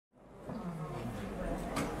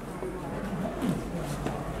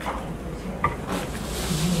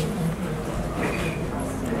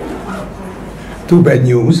two bad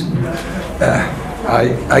news.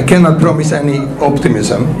 I cannot promise any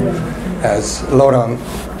optimism, as Laurent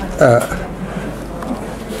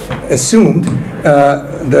assumed.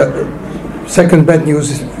 The second bad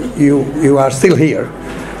news, you are still here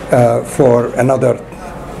for another,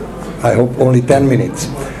 I hope, only 10 minutes.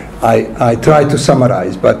 I try to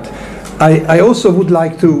summarize, but I also would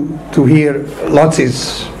like to hear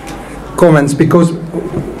Laci's comments, because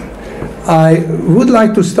I would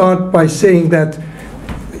like to start by saying that,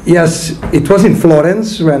 yes, it was in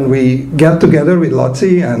Florence when we got together with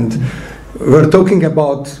Laci and were talking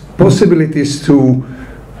about possibilities to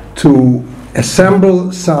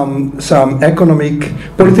assemble some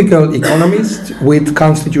political economists with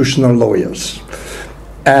constitutional lawyers.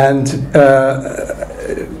 And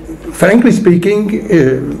frankly speaking,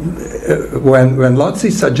 when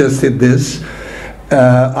Laci suggested this,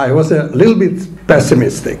 I was a little bit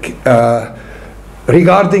pessimistic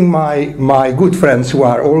regarding my good friends who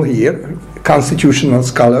are all here, constitutional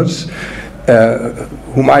scholars,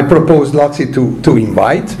 whom I proposed Laci to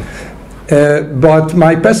invite. But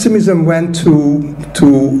my pessimism went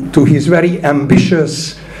to his very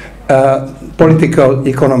ambitious political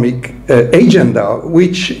economic agenda,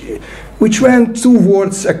 which went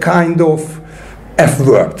towards a kind of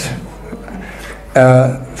F-word,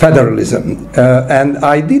 federalism. And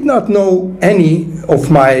I did not know any of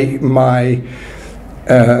my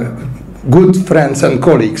good friends and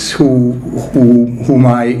colleagues whom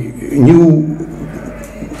I knew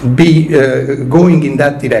be going in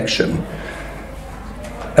that direction.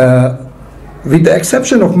 With the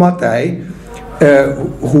exception of Matej,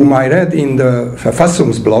 whom I read in the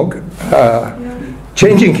Verfassungsblog,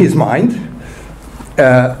 changing his mind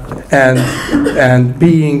and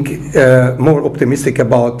being more optimistic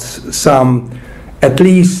about some, at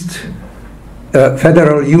least,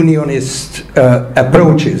 federal unionist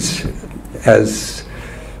approaches, as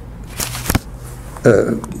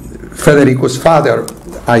Federico's father.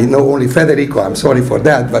 I know only Federico, I'm sorry for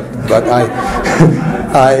that, but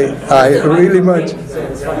I really much,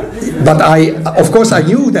 but of course I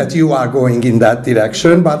knew that you are going in that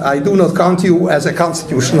direction, but I do not count you as a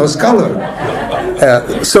constitutional scholar.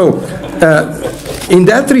 So in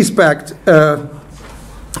that respect,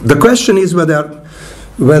 the question is whether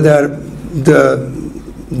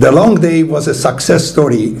the long day was a success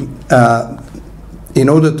story in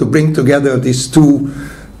order to bring together these two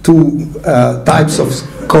types of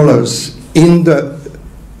scholars in the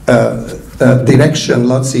direction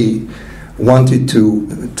Laci wanted to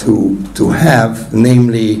have,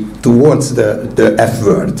 namely towards the F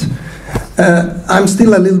word. I'm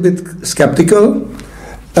still a little bit skeptical,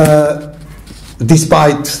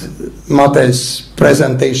 despite Matej's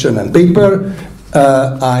presentation and paper.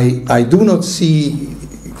 I do not see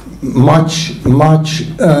much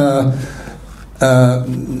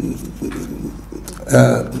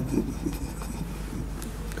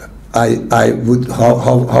I would,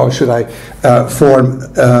 how should I form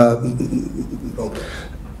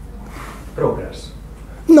progress?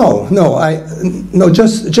 No,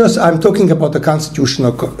 just I'm talking about the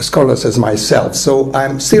constitutional scholars as myself. So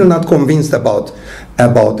I'm still not convinced about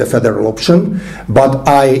the federal option, but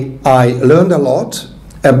I learned a lot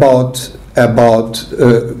about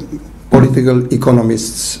political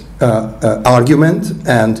economists' argument,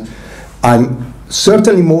 and I'm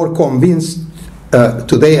certainly more convinced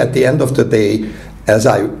today, at the end of the day, as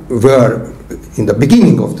I were in the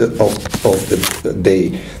beginning of the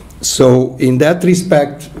day. So in that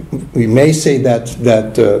respect, we may say that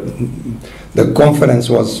the conference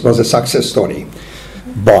was a success story.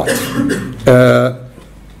 But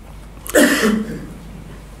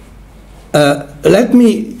let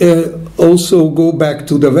me also go back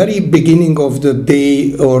to the very beginning of the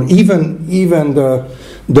day, or even the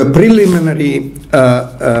preliminary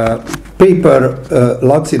paper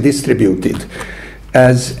Laci distributed.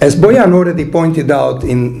 As Bojan already pointed out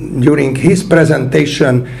during his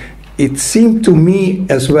presentation, it seemed to me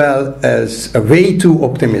as well as way too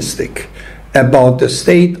optimistic about the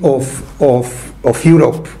state of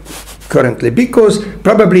Europe currently, because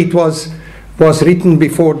probably it was written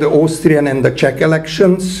before the Austrian and the Czech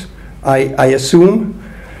elections, I assume.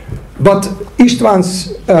 But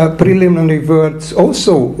István's preliminary words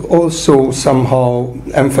also somehow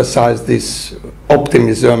emphasized this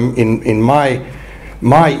optimism in my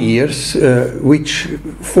ears, which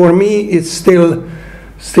for me is still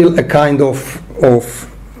a kind of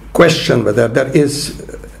question whether there is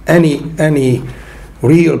any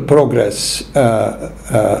real progress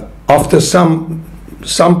after some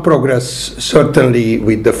progress, certainly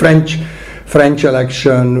with the French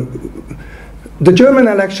election. The German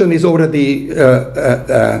election is already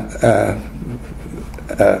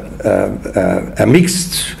a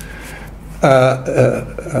mixed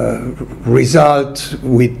result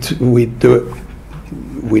with the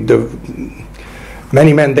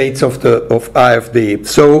many mandates of AfD.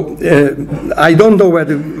 So I don't know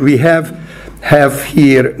whether we have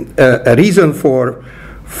here a reason for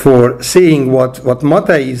saying what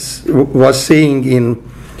Matthijs was saying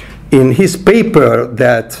in his paper,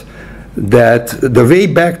 that the way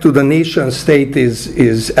back to the nation state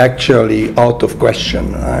is actually out of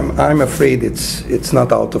question. I'm afraid it's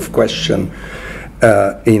not out of question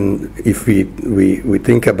if we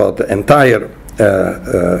think about the entire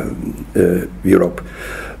Europe.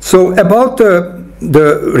 So about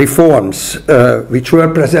the reforms which were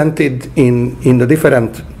presented in the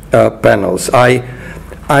different panels, I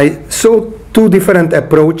saw two different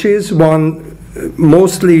approaches. One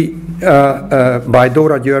mostly by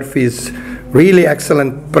Dóra Györfi's really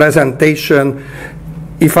excellent presentation.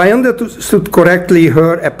 If I understood correctly,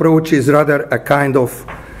 her approach is rather a kind of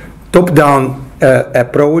top-down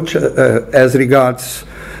approach as regards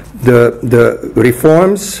the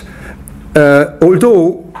reforms,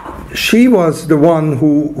 although she was the one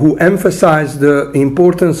who emphasized the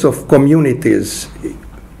importance of communities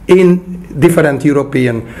in different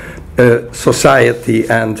European society,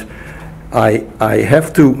 and I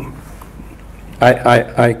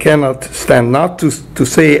cannot stand not to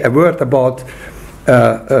say a word about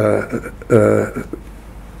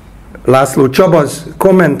László Csaba's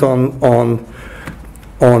comment on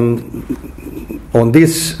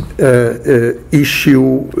this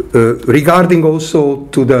issue regarding also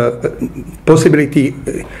to the possibility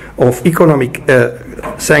of economic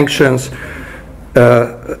sanctions.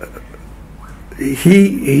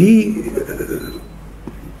 He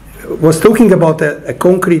was talking about a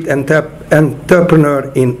concrete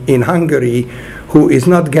entrepreneur in Hungary who is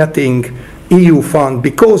not getting EU fund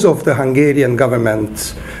because of the Hungarian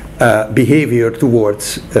government's behavior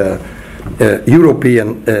towards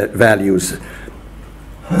European values.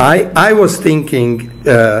 I was thinking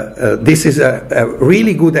this is a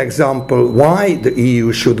really good example why the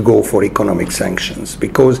EU should go for economic sanctions,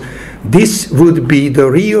 because this would be the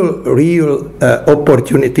real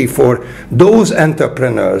opportunity for those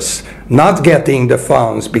entrepreneurs not getting the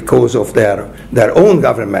funds because of their own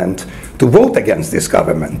government to vote against this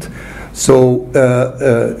government. So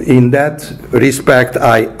in that respect,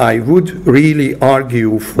 I would really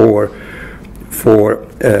argue for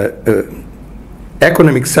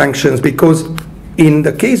economic sanctions, because in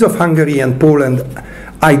the case of Hungary and Poland,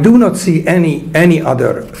 I do not see any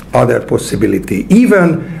other possibility.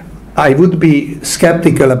 Even I would be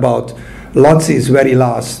skeptical about Laci's very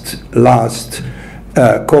last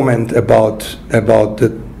comment about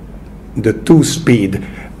the two-speed.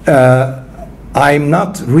 I'm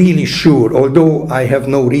not really sure, although I have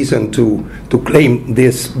no reason to claim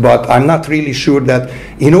this, but I'm not really sure that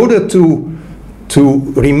in order to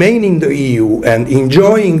remain in the EU and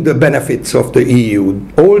enjoying the benefits of the EU,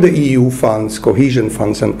 all the EU funds, cohesion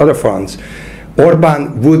funds and other funds,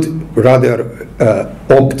 Orbán would rather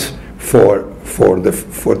opt for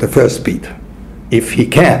the first speed, if he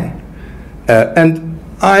can. And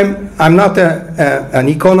I'm not an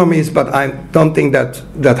economist, but I don't think that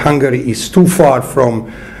Hungary is too far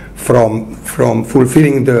from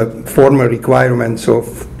fulfilling the formal requirements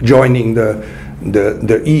of joining the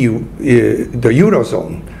EU, the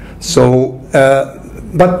Eurozone. So,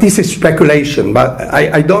 but this is speculation. But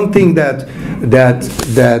I don't think that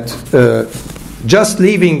just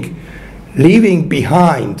leaving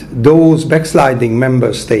behind those backsliding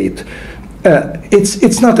member states,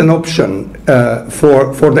 it's not an option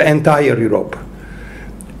for the entire Europe.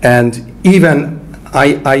 And even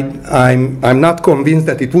I'm not convinced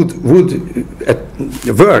that it would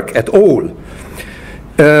work at all.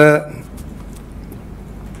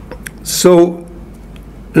 So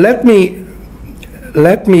let me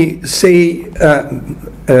say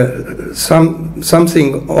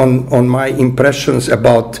something on my impressions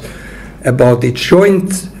about the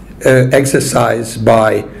joint exercise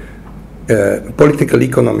by political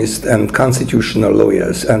economists and constitutional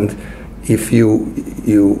lawyers. And if you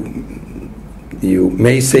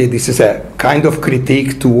may say this is a kind of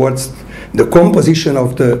critique towards the composition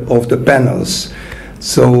of the panels.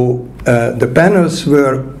 So the panels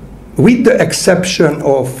were, with the exception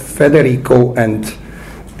of Federico and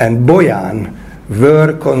Bojan,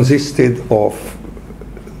 were consisted of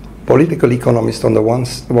political economists on the one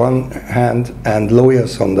hand and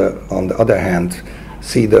lawyers on the other hand.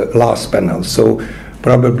 See the last panel. So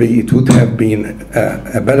probably it would have been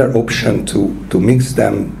a better option to mix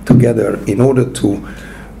them together in order to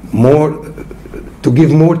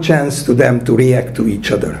give more chance to them to react to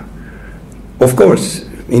each other. Of course,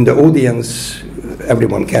 in the audience,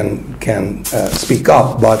 everyone can speak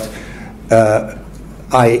up, but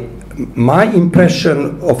my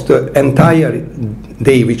impression of the entire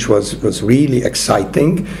day, which was really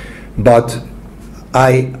exciting, but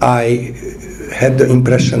I had the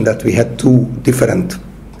impression that we had two different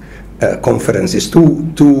conferences,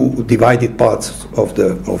 two divided parts of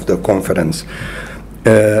the conference.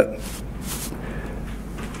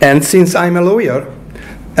 And since I'm a lawyer,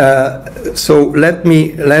 so let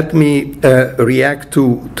me react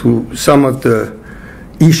to some of the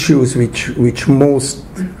issues which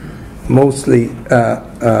mostly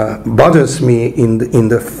bothers me in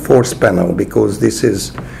the fourth panel, because this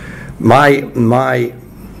is my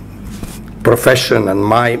profession and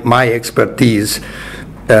my expertise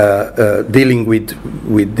dealing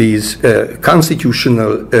with these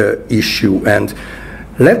constitutional issue. And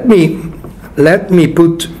let me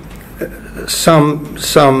put some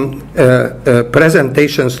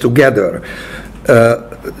presentations together.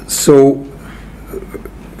 So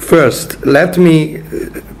first, let me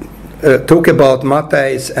talk about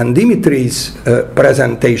Matej's and Dimitri's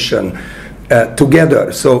presentation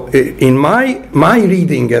together. So in my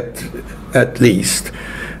reading, at least,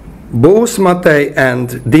 both Matej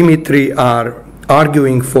and Dimitri are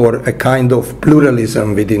arguing for a kind of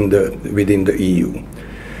pluralism within the EU.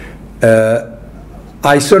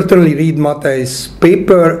 I certainly read Matej's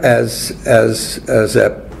paper as a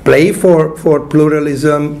play for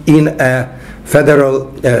pluralism in a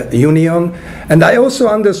federal union, and I also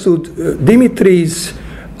understood Dimitri's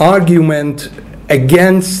argument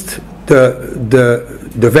against the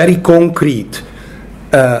very concrete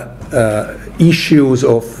issues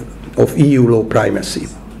of EU law primacy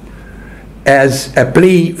as a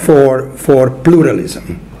plea for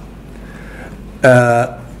pluralism,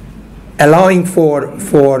 allowing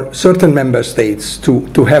for certain member states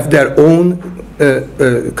to have their own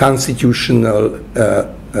constitutional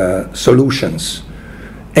solutions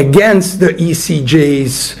against the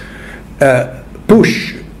ECJ's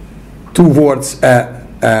push towards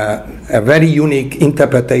a very unique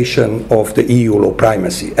interpretation of the EU law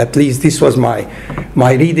primacy. At least this was my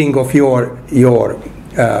reading of your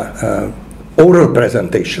oral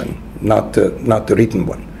presentation, not the written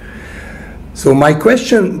one. So my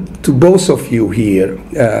question to both of you here,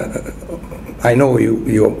 I know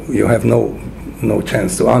you have no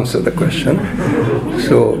chance to answer the question,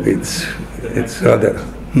 so it's rather.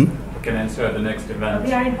 You can answer at the next event.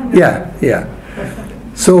 Yeah.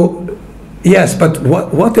 So yes, but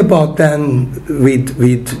what about then with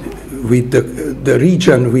the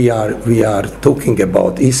region we are talking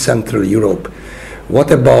about, East Central Europe?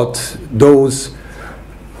 What about those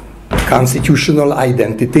constitutional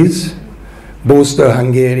identities? Both the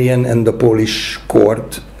Hungarian and the Polish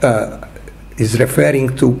court is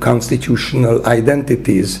referring to constitutional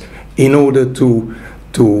identities in order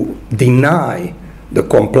to deny the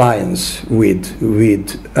compliance with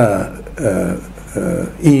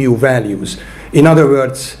EU values. In other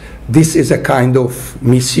words, this is a kind of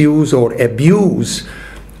misuse or abuse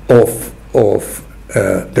of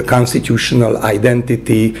the constitutional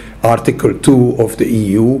identity, Article 2 of the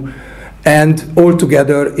EU, and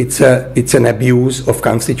altogether it's an abuse of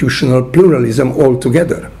constitutional pluralism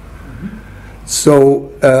altogether.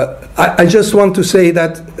 So I just want to say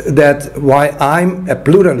that while I'm a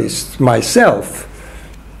pluralist myself,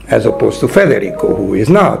 as opposed to Federico, who is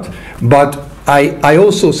not, but I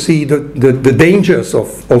also see the dangers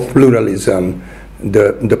of pluralism,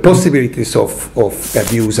 the possibilities of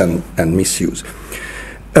abuse and misuse.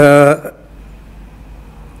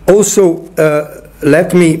 Also,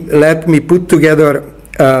 let me put together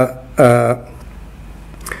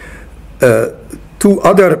two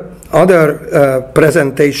other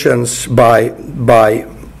presentations by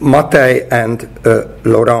Matej and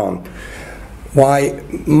Laurent. Why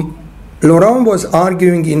Laurent was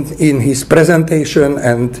arguing in his presentation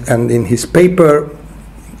and in his paper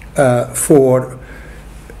for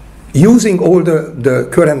using all the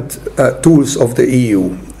current tools of the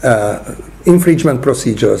EU, infringement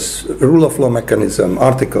procedures, rule of law mechanism,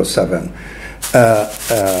 Article 7,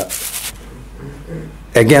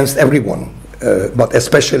 against everyone, but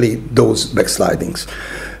especially those backslidings.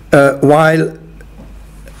 While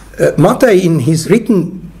Matej, in his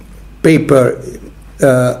written paper,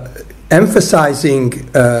 emphasizing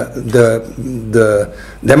the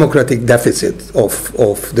democratic deficit of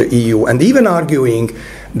the EU, and even arguing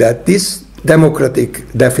that this democratic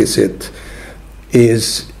deficit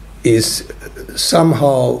is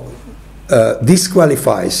somehow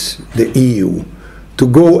disqualifies the EU to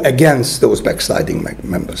go against those backsliding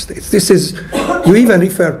member states. This is, you even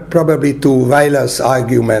refer probably to Weiler's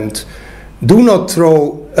argument, do not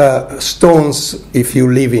throw stones if you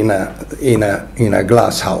live in a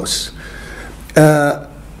glass house.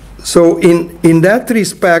 So in that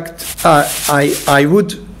respect, I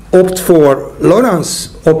would opt for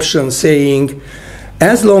Laurence's option, saying,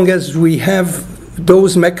 as long as we have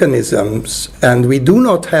those mechanisms, and we do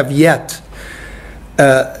not have yet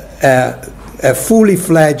a fully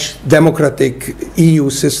fledged democratic EU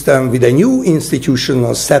system with a new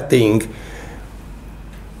institutional setting,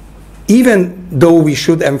 even though we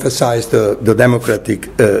should emphasize the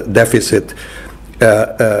democratic deficit,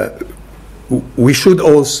 we should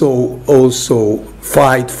also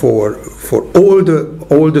fight for all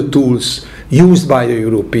the tools used by the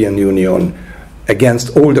European Union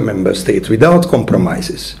against all the member states without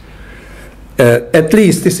compromises. At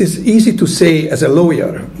least this is easy to say as a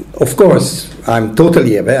lawyer. Of course, I'm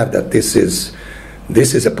totally aware that this is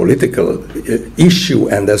a political issue,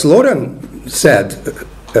 and as Lauren said,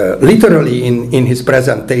 literally in his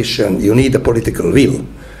presentation, you need a political will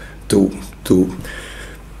to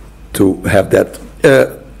have that.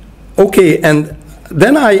 Okay, and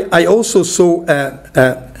then I also saw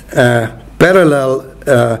a parallel,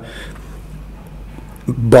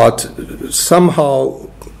 but somehow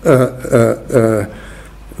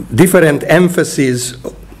different emphasis.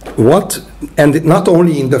 What, and not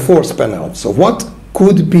only in the fourth panel. So, what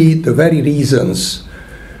could be the very reasons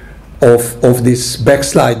of this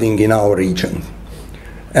backsliding in our region?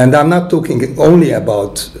 And I'm not talking only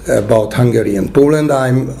about Hungary and Poland.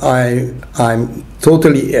 I'm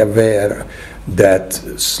totally aware that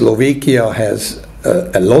Slovakia has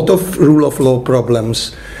a lot of rule of law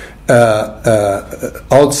problems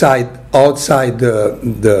outside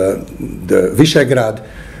the Visegrad.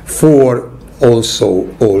 For also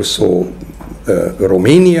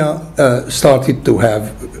Romania started to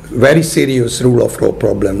have very serious rule of law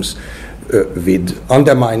problems with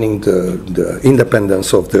undermining the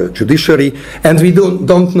independence of the judiciary, and we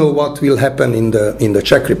don't know what will happen in the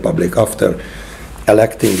Czech Republic after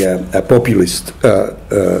electing a populist,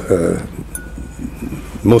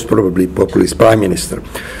 most probably populist prime minister.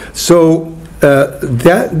 So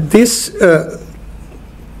this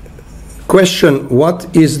question, what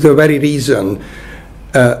is the very reason?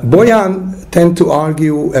 Boyan tend to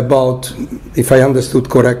argue about, if I understood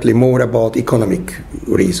correctly, more about economic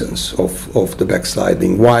reasons of the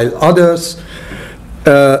backsliding, while others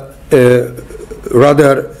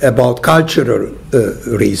rather about cultural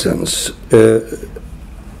reasons.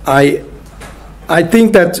 I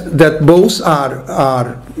think that both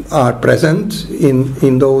are present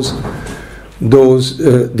in those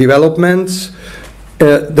developments.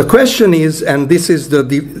 The question is, and this is the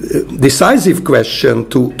decisive question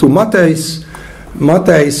to Matej's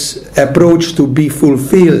approach to be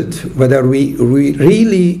fulfilled, whether we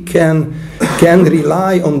really can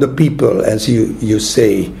rely on the people, as you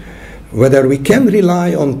say, whether we can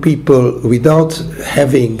rely on people without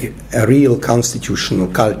having a real constitutional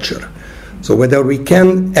culture. So whether we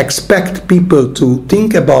can expect people to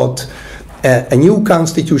think about a new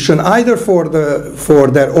constitution either for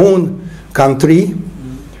their own country,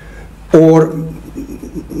 or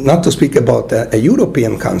not to speak about a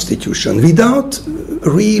European constitution, without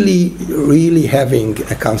really having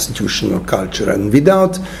a constitutional culture and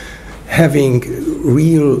without having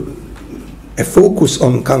a focus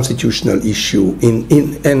on constitutional issue.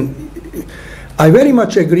 And I very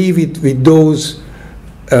much agree with those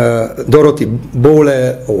Dorothy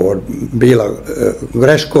Bole or Bela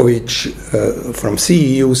Grešković from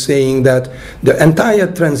CEU saying that the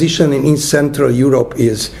entire transition in East Central Europe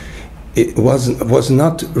was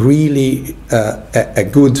not really a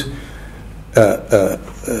good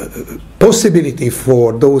possibility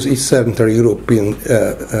for those East Central European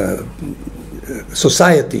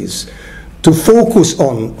societies to focus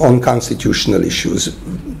on constitutional issues.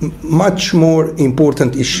 Much more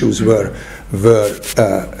important issues were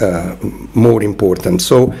more important.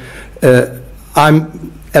 So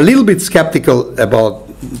I'm a little bit skeptical about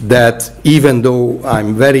that, even though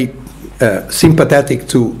I'm very sympathetic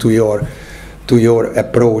to your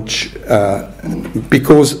approach,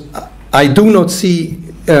 because I do not see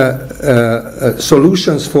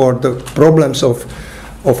solutions for the problems of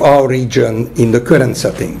our region in the current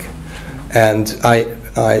setting. And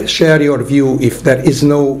I share your view. If there is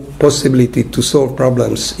no possibility to solve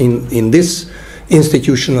problems in this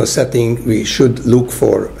institutional setting, we should look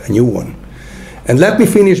for a new one. And let me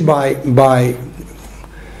finish by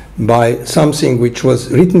something which was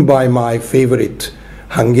written by my favorite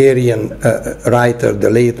Hungarian writer, the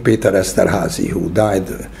late Péter Eszterházy, who died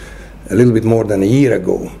a little bit more than a year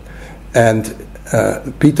ago. And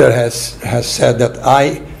Peter has said that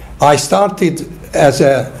I started as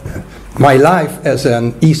a my life as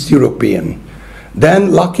an East European.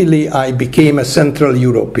 Then, luckily, I became a Central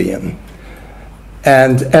European.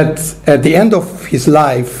 And at the end of his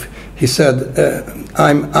life, he said,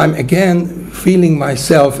 I'm again feeling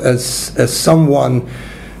myself as someone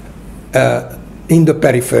in the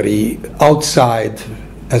periphery, outside,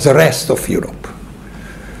 as the rest of Europe.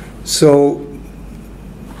 So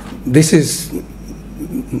this is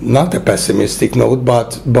not a pessimistic note,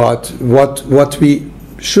 but what we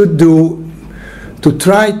should do to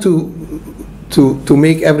try to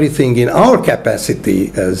make everything in our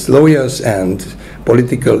capacity as lawyers and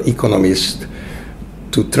political economists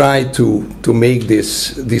to try to make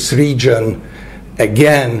this region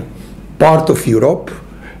again part of Europe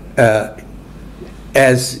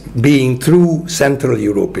as being true Central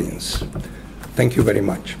Europeans. Thank you very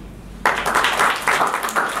much.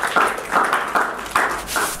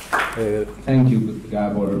 Thank you,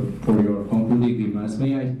 Gábor, for your concluding remarks.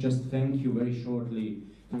 May I just thank you very shortly,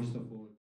 first of all.